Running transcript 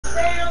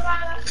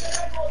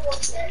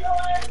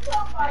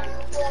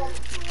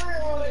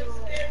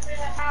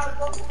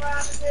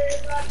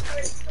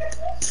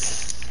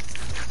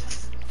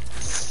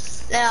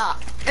Yeah,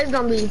 it's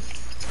gonna be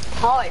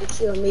hard to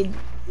kill me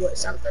with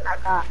something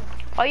like that.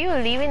 Are you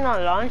leaving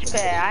on launch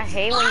pad? I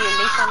hate when you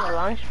leave on the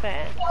launch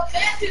pad.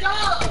 Back it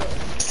up.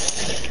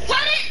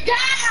 Put it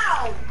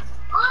down.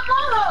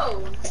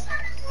 Almost.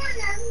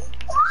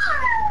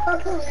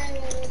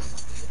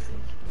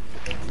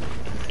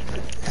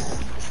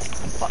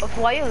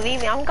 Why you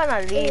leaving? I'm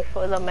gonna leave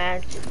for the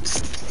match.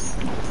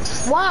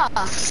 Why?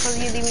 Cause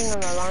you leaving on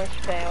the launch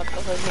pad. What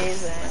the fuck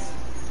is that?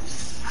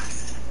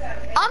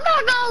 I'm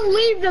not gonna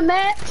leave the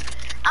match.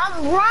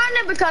 I'm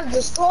running because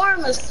the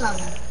storm is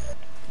coming.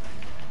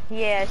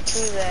 Yeah, it's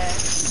true that.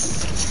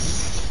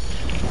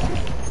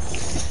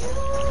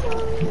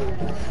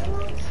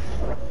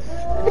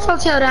 This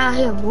hotel down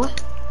here, boy.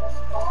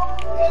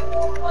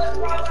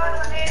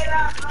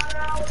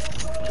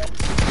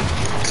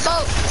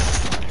 Oh.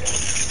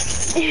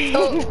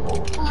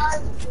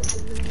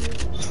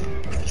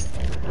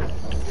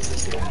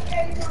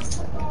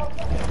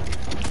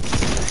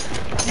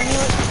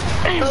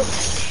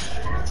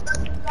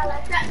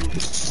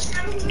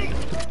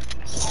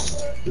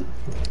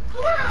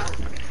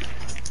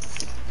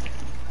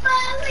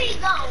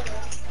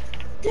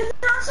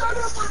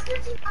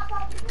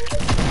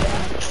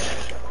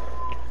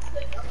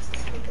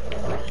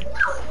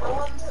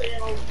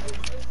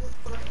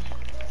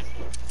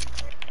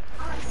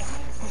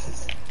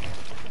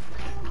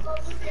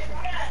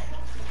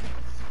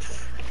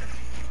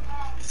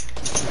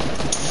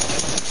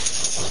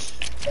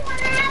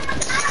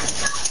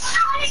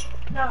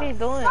 What are you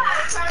doing?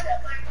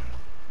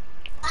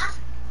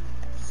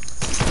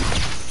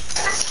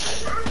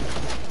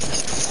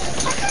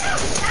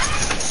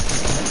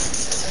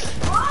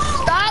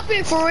 Stop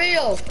it for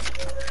real.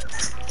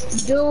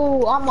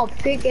 Dude, I'm a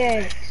big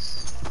ass.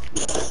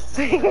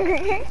 No.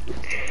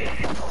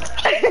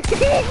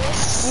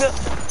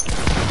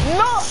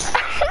 No.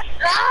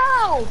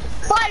 No!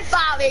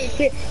 45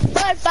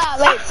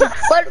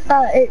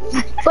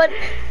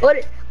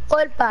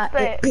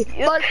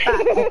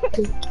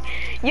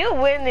 You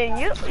winning.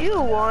 You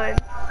won.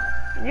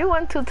 You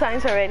won 2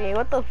 times already.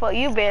 What the fuck?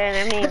 You better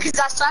than me. Because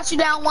I shot you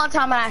down one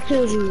time and I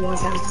killed you one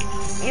time.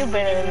 You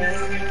better than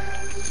me.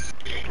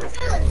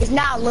 It's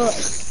not luck.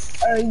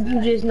 Or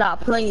you just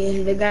not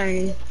playing the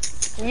game.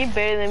 You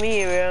better than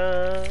me,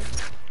 bro.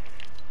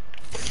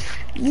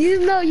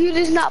 You know you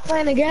just not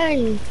playing the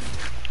game.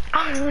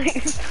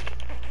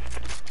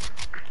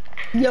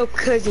 Your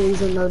cousins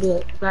will know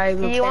that. Not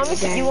even You want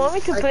me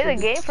to play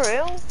the game for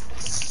real?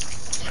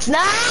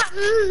 Nah.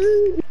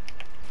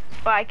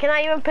 But I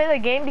cannot even play the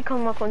game because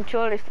my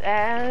controller is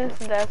ass.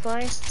 That's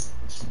why.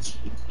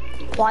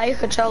 Why you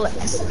control it?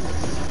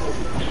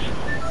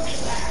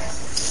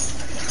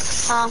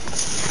 Huh?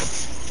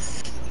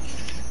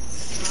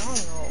 I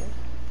don't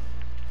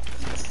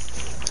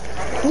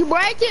know. You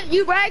break it.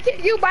 You break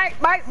it. You break.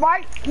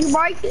 You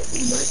break it.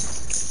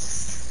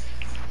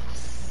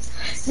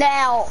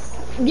 Now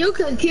you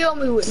can kill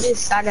me with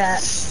this. I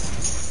got.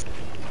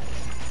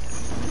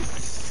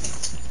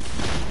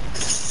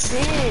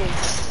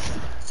 Bitch.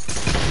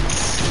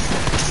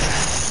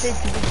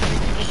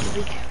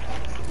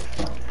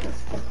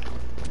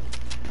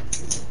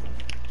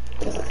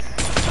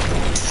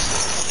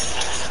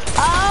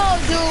 Oh,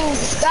 dude,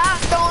 stop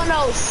throwing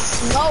those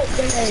smoke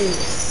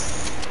grenades.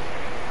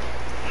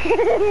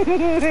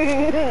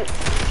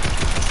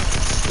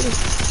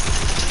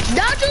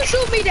 Don't you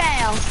shoot me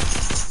down.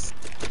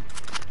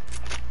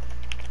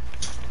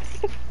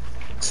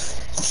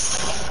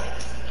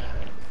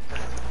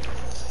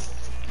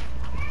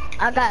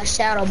 I got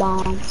shadow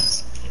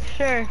bombs.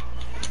 Sure.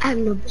 I have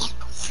no.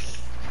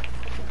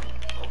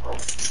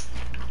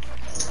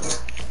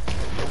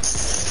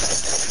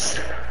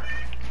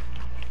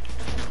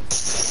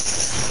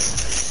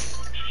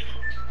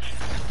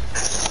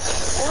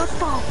 What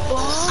the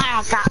fuck?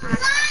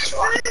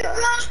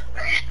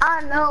 I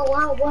know. I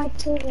want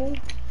to.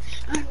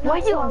 Bro,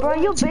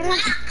 you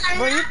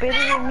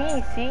better than me.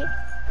 See?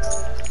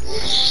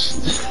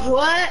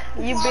 What?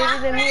 You better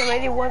than me.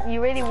 You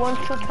already won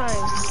 2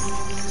 times.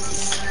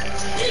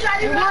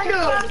 You want to?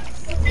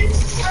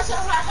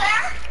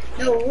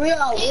 The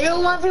real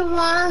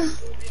 1v1?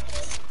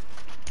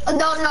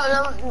 No,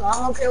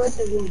 I'm okay with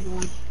the real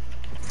one.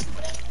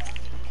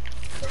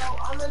 So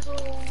I'm gonna do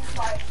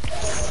like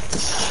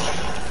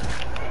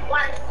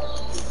one.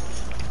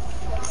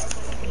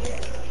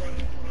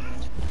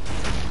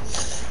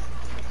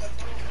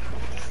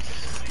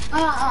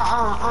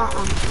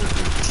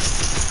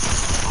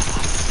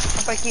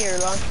 Up here,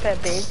 launch pad,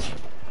 bitch.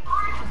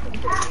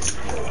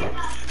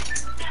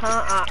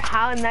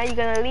 How now you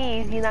gonna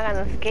leave? You're not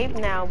gonna escape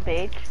now,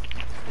 bitch.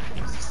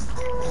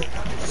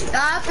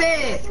 Stop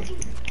it!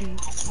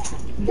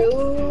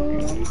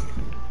 Dude.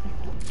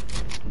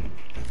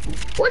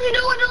 What you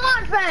doing with the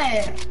launch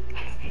pad?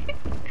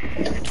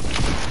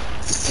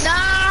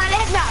 Nah,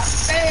 that's not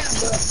fair,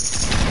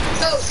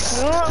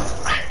 bro.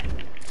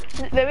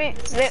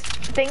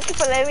 Thank you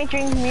for letting me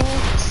drink mini.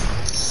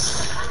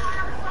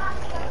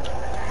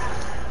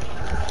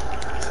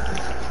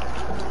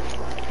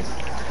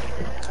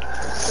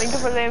 Thank you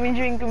for letting me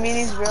drink the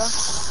minis, bro.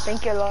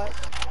 Thank you a lot.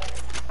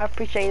 I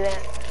appreciate that.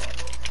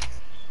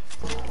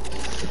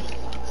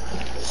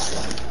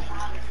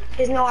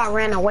 Just know I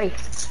ran away.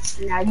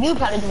 Now you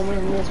probably gonna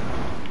win this one.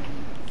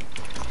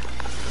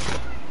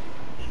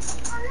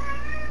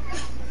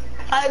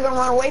 How you gonna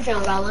run away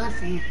from about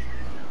nothing?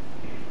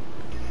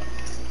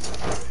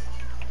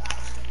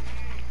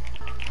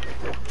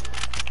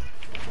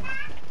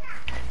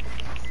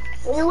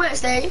 Where you at,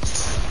 Stage?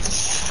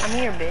 I'm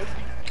here, bitch.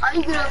 How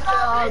you get up there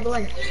all the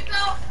way?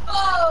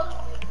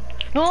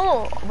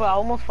 No, bro, I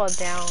almost fell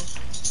down.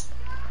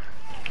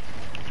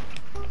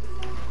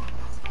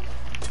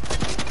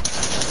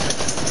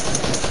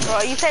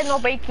 Bro, you said no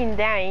breaking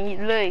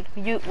down. Look,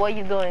 what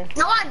you doing?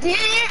 No, I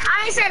didn't.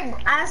 I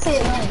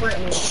said no break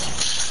me.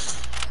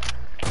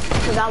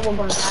 Cause I was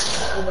gonna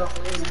die.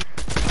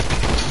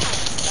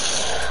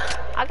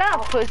 I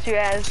gotta push your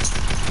ass.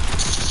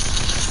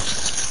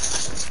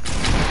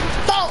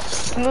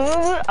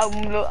 No,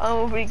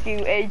 I'm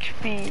freaking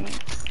HP.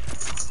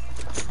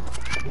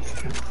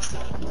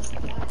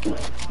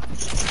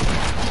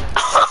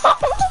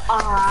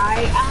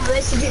 Alright, I'll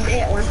let you get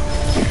that one.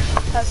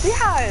 I see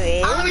how it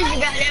is. I don't really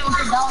got that one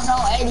because I was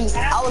on 80.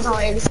 I was on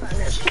 80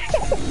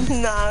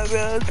 something. Nah,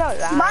 bro, stop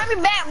that. Bring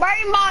me back,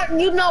 bring my,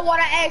 you know what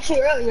I asked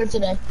you earlier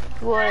today.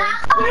 What?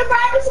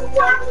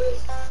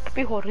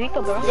 Papi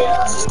jorgito, bro.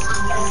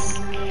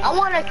 I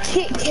want a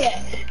Kit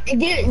Kat.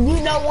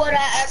 You know what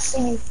I asked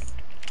you.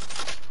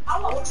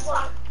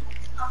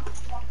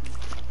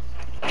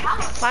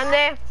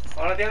 Mande.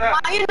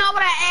 You know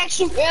what I asked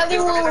you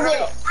earlier, what was it?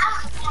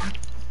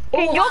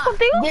 ¿Quién, yo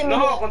contigo?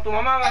 No, con tu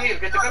mamá vas a ir,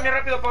 que te cambie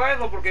rápido para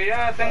eso, porque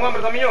ya tengo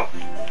hambre también yo.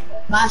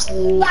 Basta.